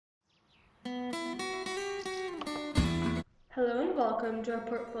Hello and welcome to our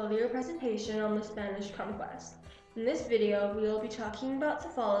portfolio presentation on the Spanish Conquest. In this video, we will be talking about the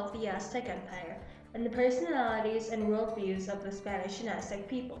fall of the Aztec Empire and the personalities and worldviews of the Spanish and Aztec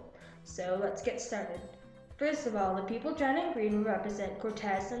people. So let's get started. First of all, the people drawn in green will represent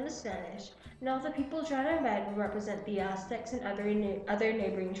Cortez and the Spanish, and all the people drawn in red will represent the Aztecs and other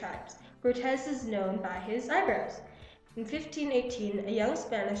neighboring tribes. Cortez is known by his eyebrows. In 1518, a young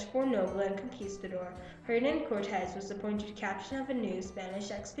Spanish-born noble and conquistador, Hernan Cortez, was appointed captain of a new Spanish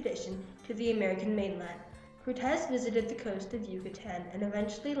expedition to the American mainland. Cortez visited the coast of Yucatan and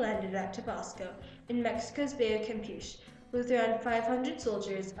eventually landed at Tabasco in Mexico's Bay of Campeche with around 500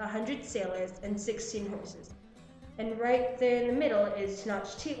 soldiers, 100 sailors, and 16 horses. And right there in the middle is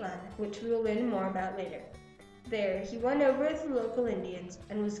Tenochtitlan, which we will learn more about later. There, he won over the local Indians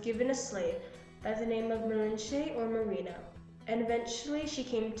and was given a slave by the name of Malinche or Marina, and eventually she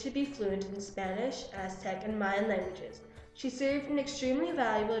came to be fluent in Spanish, Aztec, and Mayan languages. She served an extremely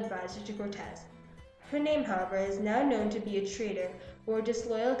valuable advisor to Cortez. Her name, however, is now known to be a traitor or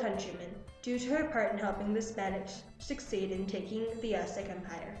disloyal countryman due to her part in helping the Spanish succeed in taking the Aztec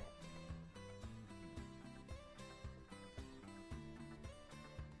Empire.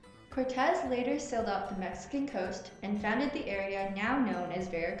 Cortez later sailed up the Mexican coast and founded the area now known as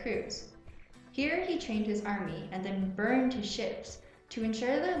Veracruz. Here he trained his army and then burned his ships to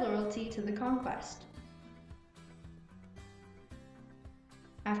ensure their loyalty to the conquest.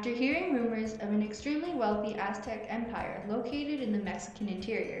 After hearing rumors of an extremely wealthy Aztec empire located in the Mexican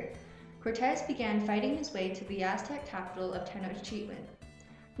interior, Cortez began fighting his way to the Aztec capital of Tenochtitlan.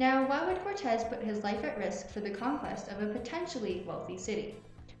 Now, why would Cortez put his life at risk for the conquest of a potentially wealthy city?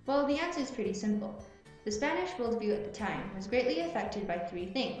 Well, the answer is pretty simple. The Spanish worldview at the time was greatly affected by three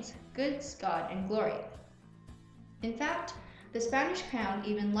things: goods, God, and glory. In fact, the Spanish crown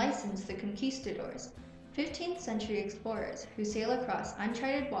even licensed the conquistadors, 15th century explorers who sail across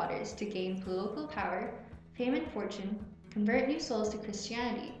uncharted waters to gain political power, fame and fortune, convert new souls to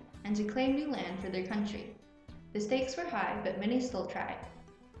Christianity, and to claim new land for their country. The stakes were high, but many still tried.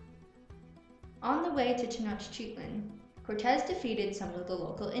 On the way to Tenochtitlan, Cortez defeated some of the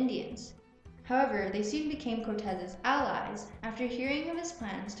local Indians. However, they soon became Cortez's allies after hearing of his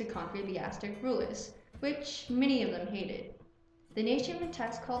plans to conquer the Aztec rulers, which many of them hated. The nation of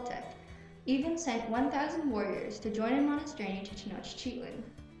Tezcatlipoca even sent 1,000 warriors to join him on his journey to Tenochtitlan.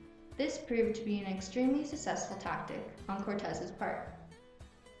 This proved to be an extremely successful tactic on Cortez's part.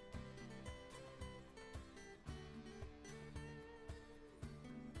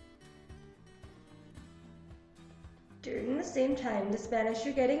 During the same time the Spanish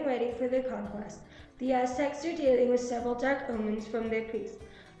were getting ready for their conquest, the Aztecs were dealing with several dark omens from their priests,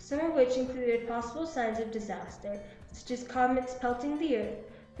 some of which included possible signs of disaster, such as comets pelting the earth,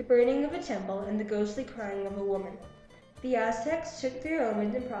 the burning of a temple, and the ghostly crying of a woman. The Aztecs took their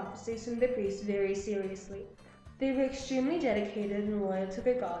omens and prophecies from the priests very seriously. They were extremely dedicated and loyal to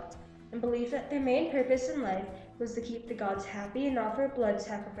their gods, and believed that their main purpose in life was to keep the gods happy and offer blood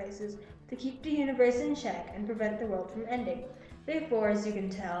sacrifices to keep the universe in check and prevent the world from ending. Therefore, as you can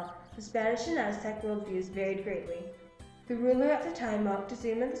tell, the Spanish and Aztec worldviews varied greatly. The ruler at the time,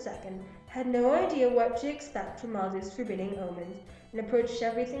 Moctezuma II, had no idea what to expect from all these forbidding omens and approached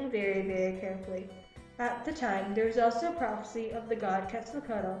everything very, very carefully. At the time, there was also a prophecy of the god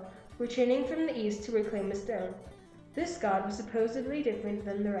Quetzalcoatl returning from the east to reclaim his throne. This god was supposedly different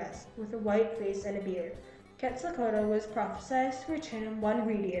than the rest, with a white face and a beard. Quetzalcoatl was prophesied to return in one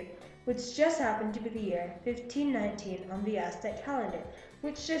reed year, which just happened to be the year 1519 on the Aztec calendar,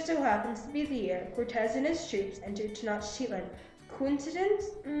 which just so happens to be the year Cortez and his troops entered Tenochtitlan. Coincidence?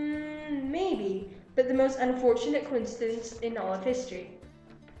 Maybe, but the most unfortunate coincidence in all of history.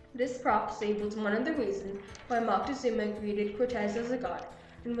 This prophecy was one of the reasons why Moctezuma greeted Cortez as a god,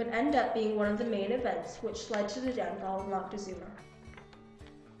 and would end up being one of the main events which led to the downfall of Moctezuma.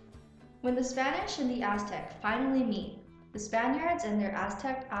 When the Spanish and the Aztec finally meet, the Spaniards and their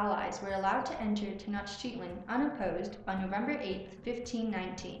Aztec allies were allowed to enter Tenochtitlan unopposed on November 8,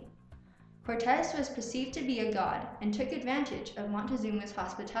 1519. Cortez was perceived to be a god and took advantage of Montezuma's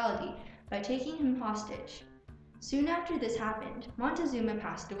hospitality by taking him hostage. Soon after this happened, Montezuma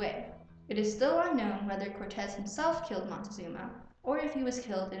passed away. It is still unknown whether Cortez himself killed Montezuma or if he was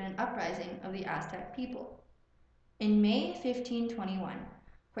killed in an uprising of the Aztec people. In May 1521,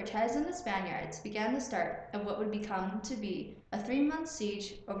 Cortez and the Spaniards began the start of what would become to be a 3-month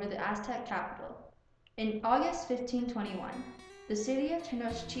siege over the Aztec capital. In August 1521, the city of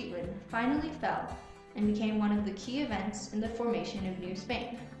Tenochtitlan finally fell and became one of the key events in the formation of New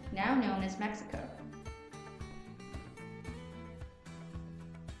Spain, now known as Mexico.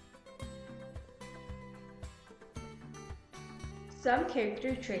 Some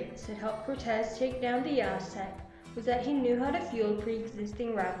character traits that helped Cortez take down the Aztec was that he knew how to fuel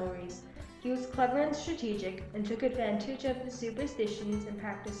pre-existing rivalries. He was clever and strategic and took advantage of the superstitions and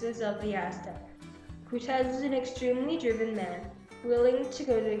practices of the Aztec. Cortez was an extremely driven man, willing to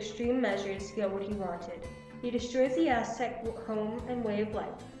go to extreme measures to get what he wanted. He destroyed the Aztec home and way of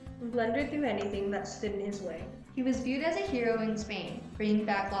life, and blundered through anything that stood in his way. He was viewed as a hero in Spain, bringing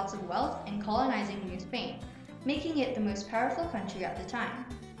back lots of wealth and colonizing New Spain, making it the most powerful country at the time.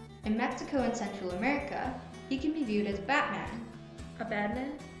 In Mexico and Central America, he can be viewed as Batman. A bad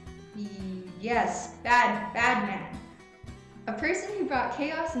man? Yes, bad man. A person who brought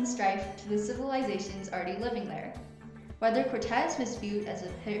chaos and strife to the civilizations already living there. Whether Cortez was viewed as a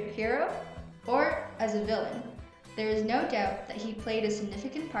hero or as a villain, there is no doubt that he played a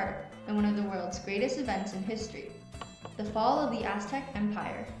significant part in one of the world's greatest events in history, the fall of the Aztec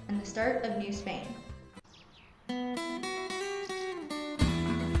Empire and the start of New Spain.